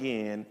over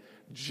again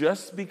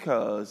just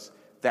because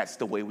that's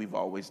the way we've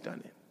always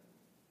done it.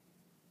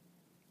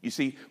 You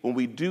see, when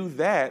we do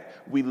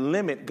that, we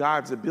limit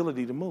God's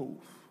ability to move.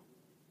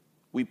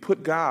 We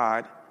put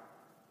God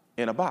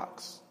in a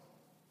box.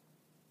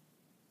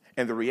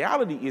 And the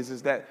reality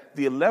is that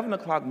the 11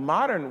 o'clock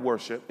modern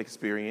worship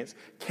experience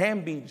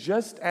can be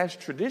just as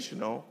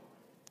traditional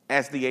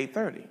as the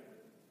 8:30.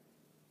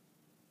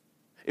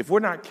 If we're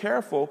not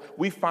careful,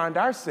 we find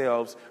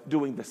ourselves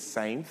doing the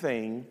same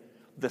thing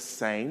the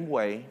same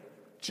way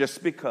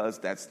just because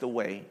that's the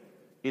way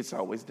it's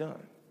always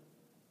done.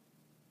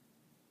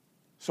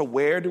 So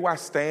where do I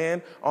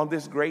stand on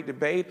this great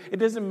debate? It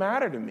doesn't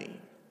matter to me.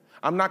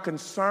 I'm not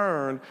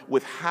concerned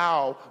with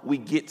how we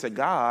get to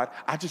God.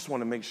 I just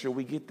want to make sure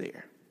we get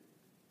there.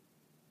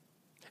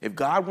 If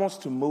God wants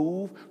to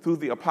move through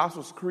the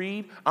Apostles'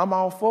 Creed, I'm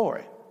all for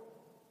it.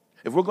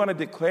 If we're going to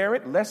declare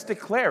it, let's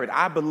declare it.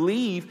 I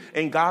believe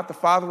in God the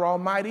Father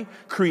Almighty,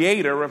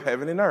 creator of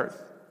heaven and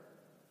earth.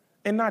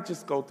 And not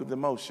just go through the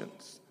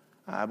motions.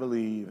 I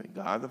believe in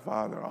God the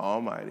Father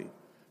Almighty,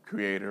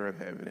 creator of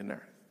heaven and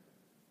earth.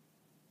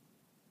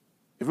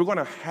 If we're going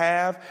to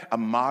have a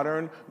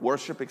modern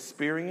worship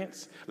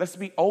experience, let's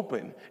be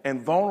open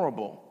and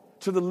vulnerable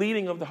to the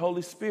leading of the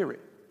Holy Spirit.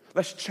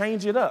 Let's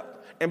change it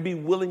up and be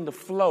willing to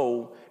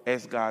flow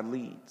as God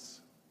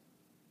leads.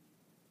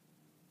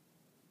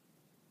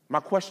 My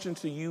question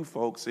to you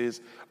folks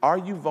is, are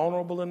you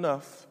vulnerable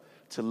enough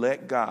to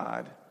let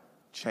God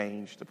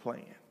change the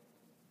plan?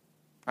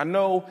 I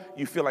know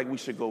you feel like we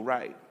should go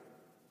right,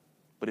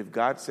 but if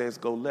God says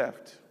go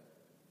left,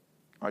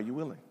 are you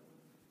willing?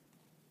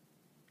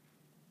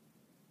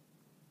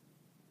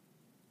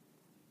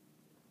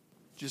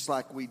 Just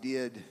like we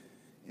did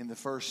in the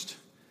first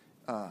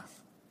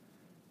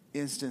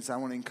instance, I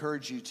want to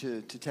encourage you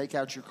to take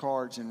out your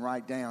cards and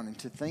write down and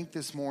to think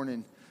this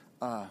morning,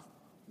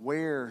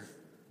 where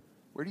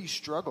do you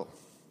struggle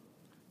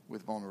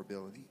with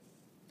vulnerability?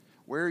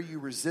 Where are you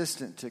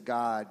resistant to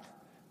God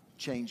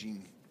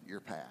changing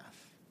your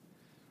path?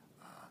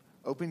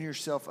 Open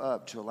yourself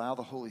up to allow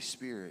the Holy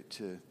Spirit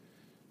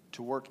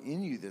to work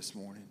in you this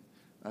morning,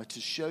 to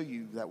show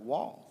you that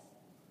wall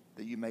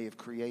that you may have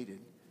created.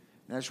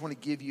 And I just want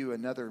to give you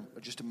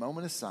just a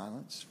moment of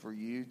silence for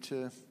you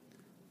to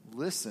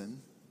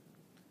listen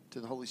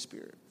to the Holy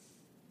Spirit.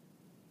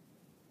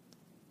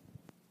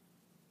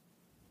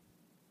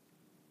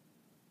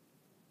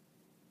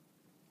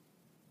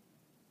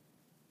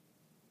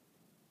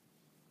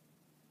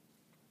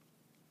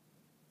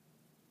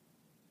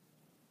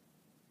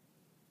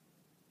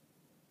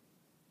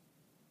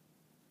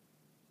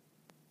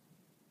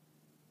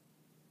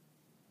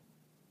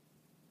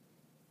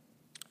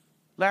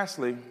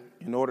 Lastly,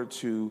 in order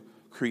to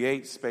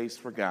create space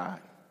for God,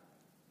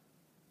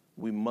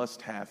 we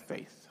must have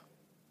faith.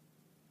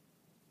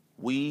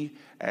 We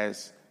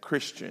as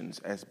Christians,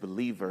 as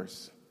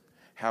believers,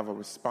 have a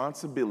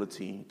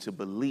responsibility to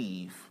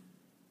believe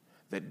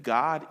that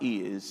God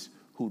is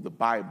who the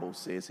Bible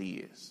says he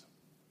is.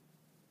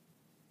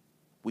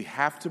 We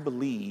have to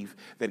believe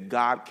that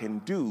God can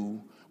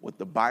do what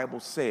the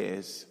Bible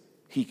says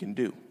he can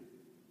do.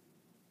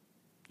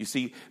 You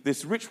see,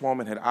 this rich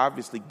woman had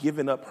obviously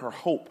given up her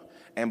hope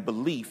and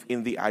belief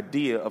in the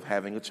idea of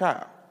having a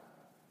child.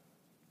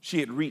 She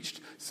had reached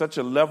such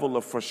a level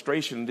of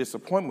frustration and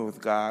disappointment with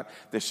God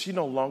that she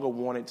no longer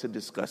wanted to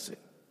discuss it.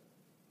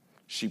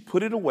 She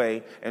put it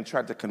away and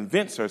tried to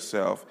convince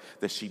herself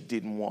that she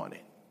didn't want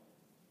it.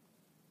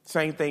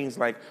 Saying things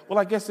like, well,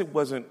 I guess it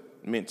wasn't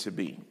meant to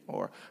be,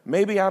 or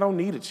maybe I don't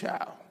need a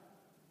child.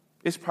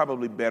 It's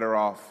probably better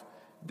off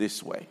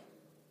this way.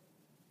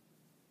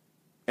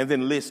 And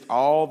then list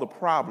all the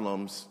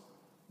problems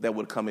that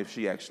would come if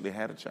she actually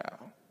had a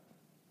child.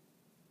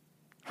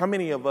 How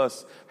many of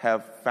us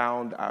have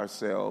found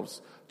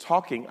ourselves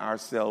talking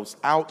ourselves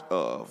out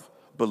of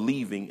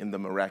believing in the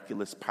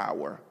miraculous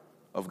power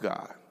of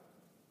God?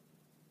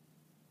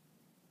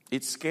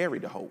 It's scary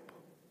to hope.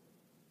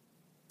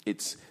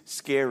 It's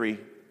scary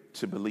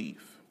to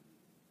believe.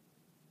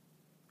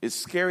 It's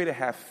scary to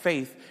have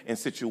faith in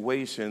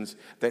situations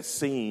that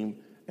seem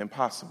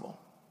impossible.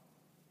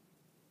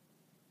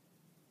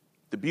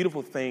 The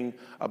beautiful thing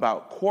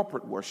about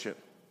corporate worship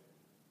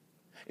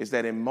is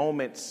that in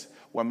moments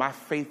where my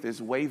faith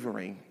is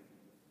wavering,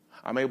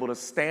 I'm able to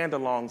stand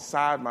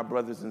alongside my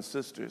brothers and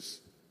sisters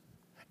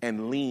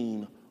and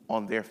lean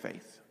on their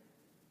faith.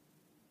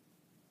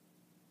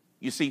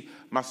 You see,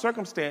 my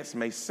circumstance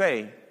may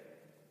say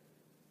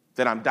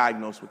that I'm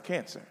diagnosed with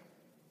cancer.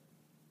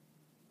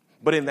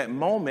 But in that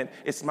moment,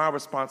 it's my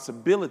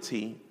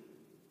responsibility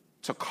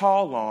to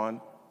call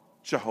on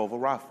Jehovah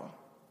Rapha,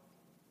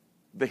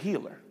 the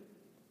healer.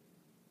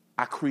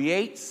 I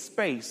create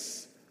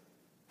space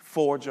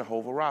for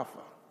Jehovah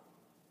Rapha.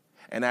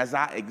 And as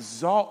I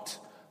exalt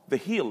the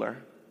healer,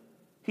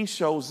 he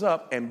shows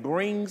up and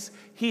brings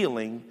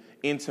healing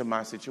into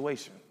my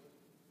situation.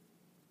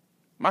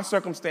 My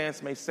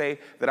circumstance may say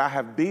that I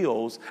have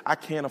bills I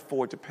can't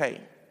afford to pay.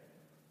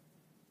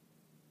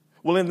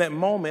 Well, in that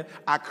moment,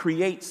 I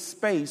create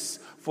space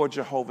for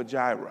Jehovah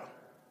Jireh,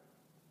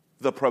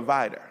 the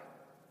provider.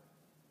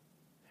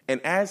 And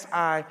as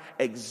I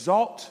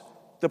exalt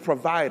the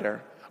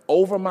provider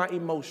over my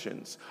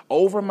emotions,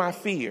 over my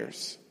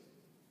fears,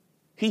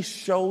 he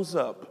shows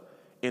up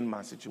in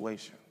my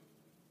situation.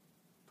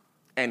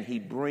 And he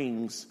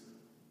brings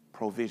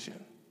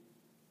provision.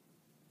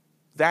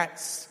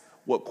 That's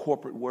what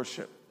corporate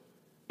worship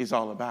is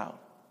all about.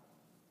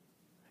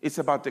 It's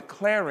about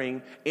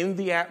declaring in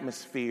the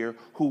atmosphere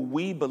who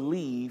we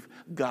believe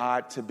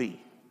God to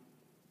be.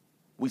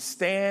 We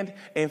stand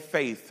in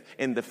faith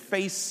in the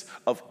face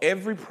of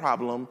every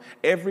problem,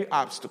 every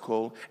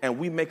obstacle, and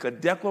we make a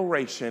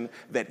declaration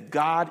that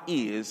God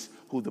is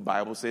who the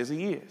Bible says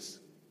he is.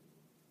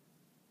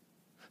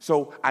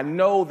 So I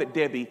know that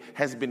Debbie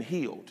has been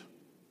healed.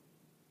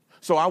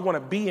 So I want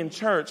to be in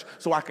church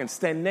so I can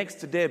stand next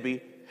to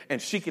Debbie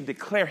and she can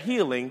declare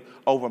healing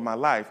over my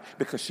life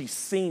because she's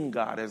seen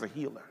God as a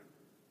healer.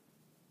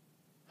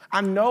 I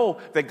know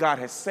that God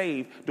has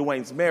saved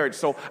Dwayne's marriage,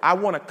 so I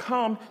want to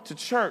come to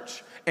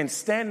church and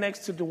stand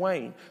next to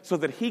Dwayne so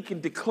that he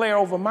can declare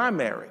over my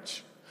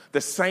marriage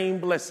the same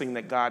blessing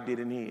that God did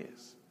in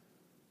his.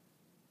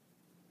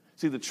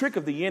 See, the trick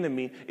of the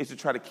enemy is to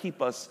try to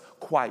keep us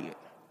quiet,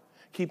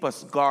 keep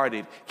us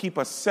guarded, keep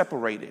us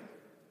separated.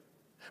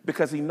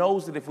 Because he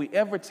knows that if we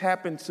ever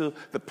tap into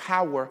the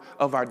power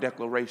of our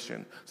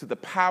declaration, to the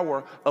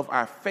power of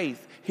our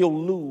faith,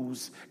 he'll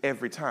lose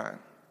every time.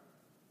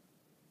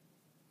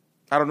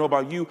 I don't know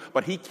about you,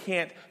 but he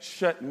can't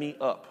shut me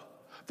up.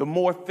 The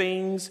more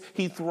things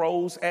he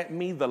throws at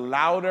me, the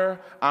louder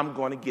I'm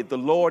going to get. The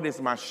Lord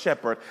is my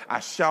shepherd. I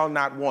shall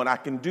not want. I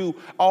can do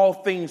all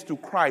things through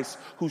Christ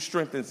who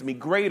strengthens me.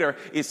 Greater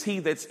is he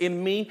that's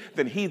in me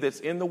than he that's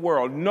in the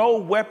world. No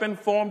weapon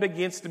formed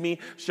against me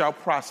shall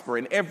prosper,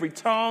 and every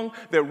tongue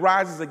that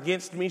rises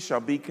against me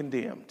shall be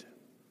condemned.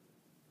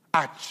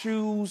 I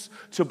choose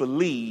to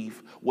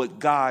believe what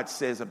God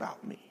says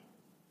about me.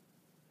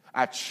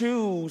 I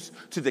choose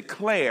to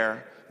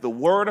declare the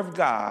word of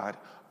God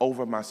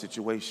over my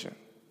situation.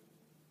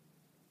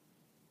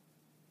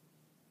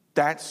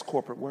 That's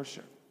corporate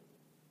worship.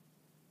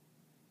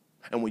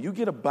 And when you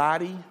get a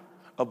body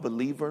of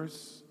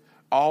believers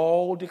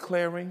all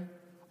declaring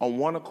on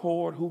one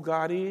accord who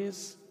God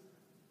is,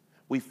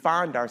 we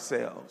find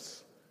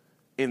ourselves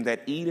in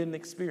that Eden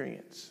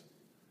experience.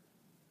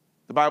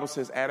 The Bible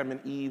says Adam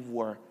and Eve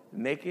were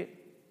naked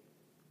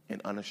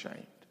and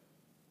unashamed.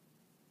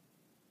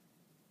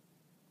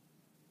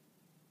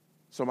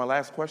 So my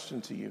last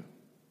question to you,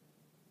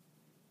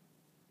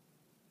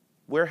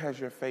 where has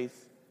your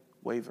faith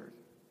wavered?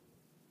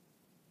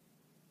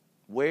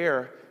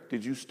 Where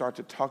did you start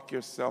to talk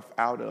yourself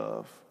out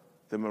of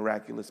the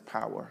miraculous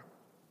power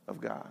of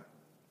God?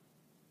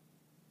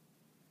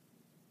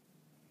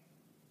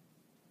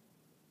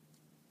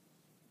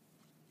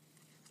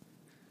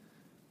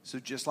 So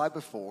just like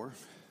before,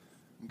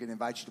 I'm going to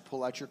invite you to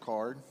pull out your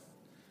card.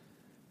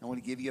 I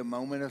want to give you a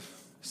moment of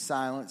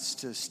silence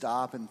to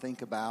stop and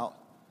think about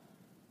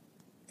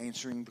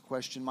answering the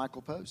question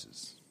Michael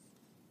poses.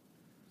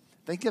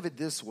 Think of it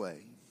this way.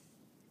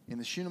 In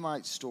the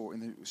Shunammite story,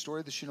 in the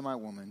story of the Shunammite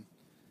woman,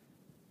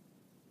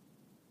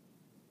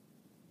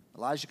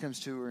 Elijah comes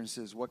to her and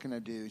says, "What can I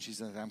do?" And she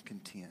says, "I'm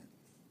content."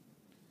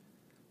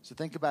 So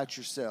think about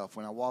yourself.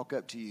 When I walk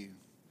up to you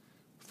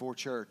before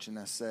church and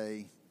I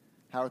say,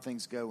 "How are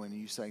things going?"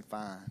 and you say,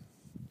 "Fine."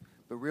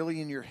 but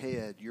really in your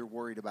head, you're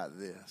worried about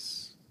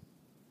this.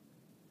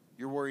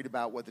 You're worried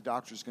about what the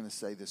doctor's going to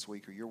say this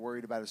week, or you're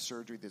worried about a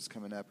surgery that's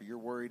coming up, or you're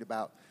worried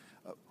about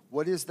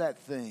what is that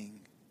thing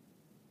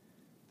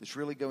that's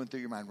really going through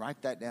your mind.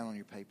 Write that down on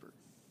your paper.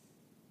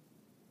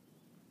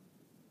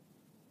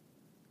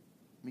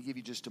 Let me give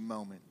you just a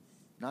moment,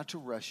 not to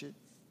rush it,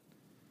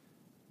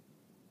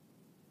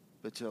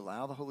 but to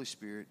allow the Holy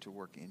Spirit to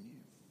work in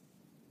you.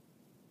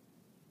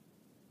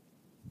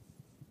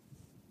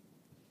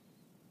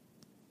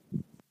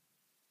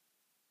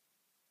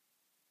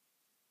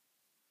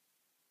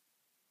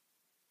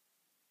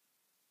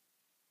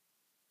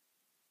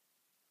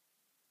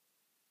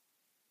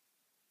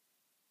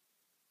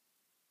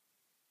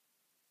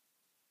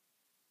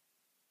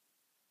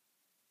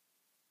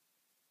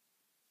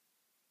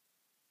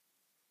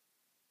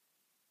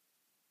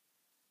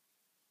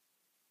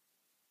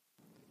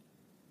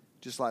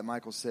 Just like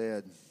Michael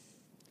said,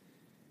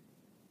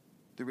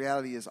 the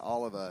reality is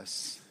all of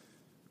us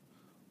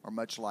are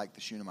much like the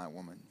Shunammite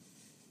woman.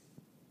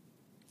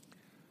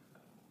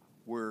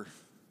 We're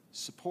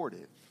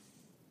supportive,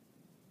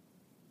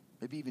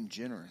 maybe even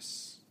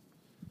generous.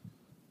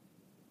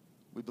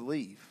 We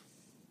believe,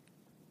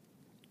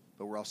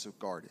 but we're also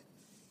guarded.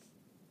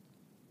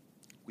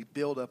 We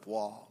build up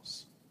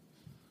walls.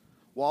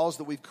 Walls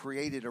that we've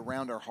created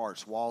around our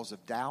hearts. Walls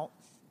of doubt,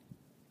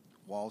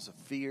 walls of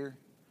fear,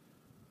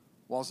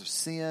 walls of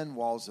sin,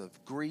 walls of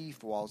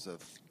grief, walls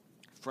of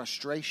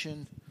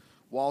frustration,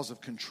 walls of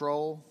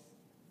control.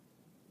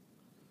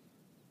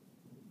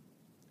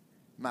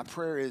 My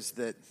prayer is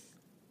that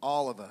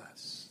all of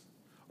us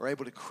are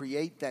able to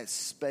create that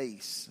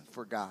space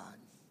for God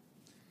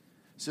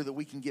so that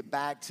we can get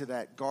back to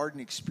that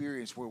garden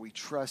experience where we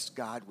trust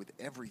God with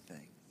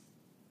everything.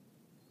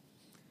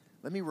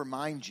 Let me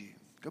remind you,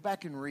 go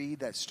back and read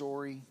that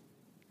story.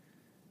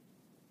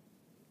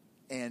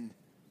 And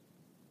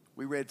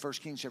we read 1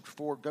 Kings chapter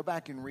 4. Go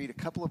back and read a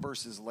couple of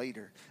verses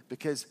later,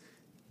 because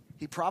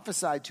he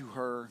prophesied to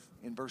her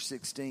in verse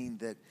 16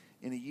 that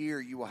in a year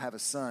you will have a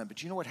son.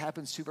 But you know what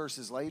happens 2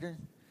 verses later?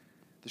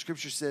 The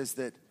scripture says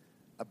that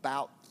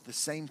about the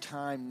same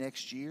time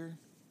next year,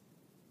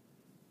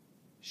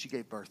 she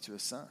gave birth to a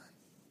son.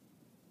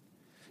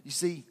 You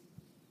see,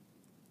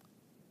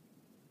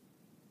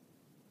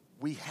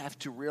 we have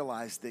to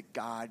realize that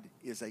God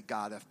is a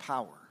God of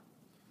power.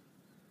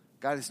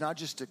 God is not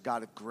just a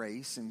God of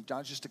grace, and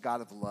not just a God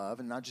of love,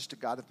 and not just a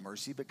God of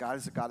mercy, but God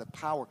is a God of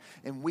power.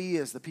 And we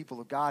as the people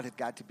of God have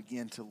got to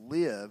begin to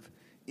live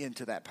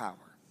into that power.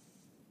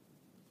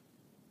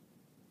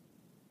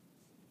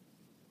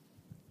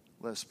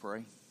 Let us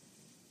pray.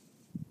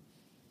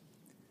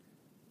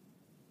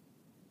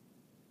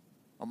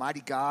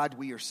 Almighty God,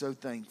 we are so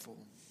thankful.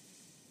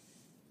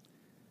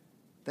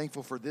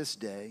 Thankful for this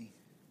day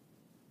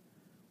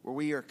where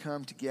we are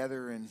come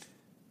together and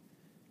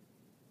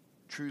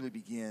truly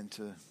begin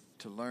to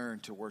learn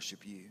to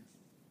worship you.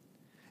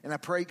 And I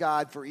pray,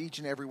 God, for each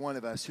and every one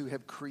of us who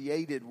have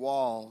created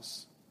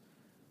walls,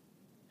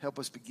 help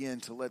us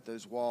begin to let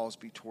those walls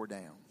be torn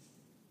down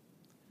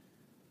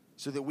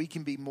so that we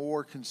can be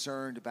more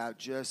concerned about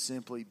just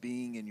simply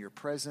being in your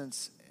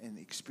presence and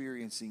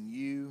experiencing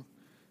you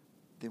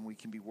than we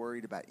can be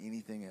worried about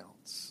anything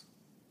else.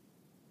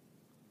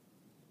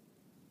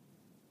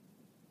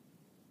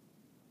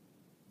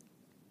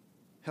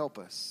 Help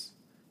us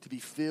to be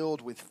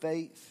filled with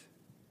faith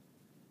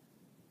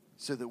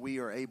so that we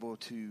are able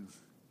to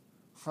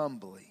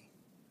humbly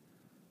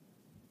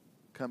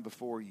come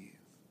before you,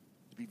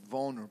 to be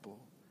vulnerable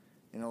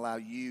and allow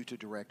you to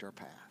direct our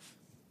path.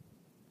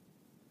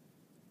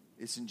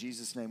 It's in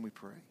Jesus' name we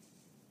pray.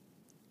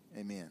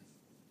 Amen.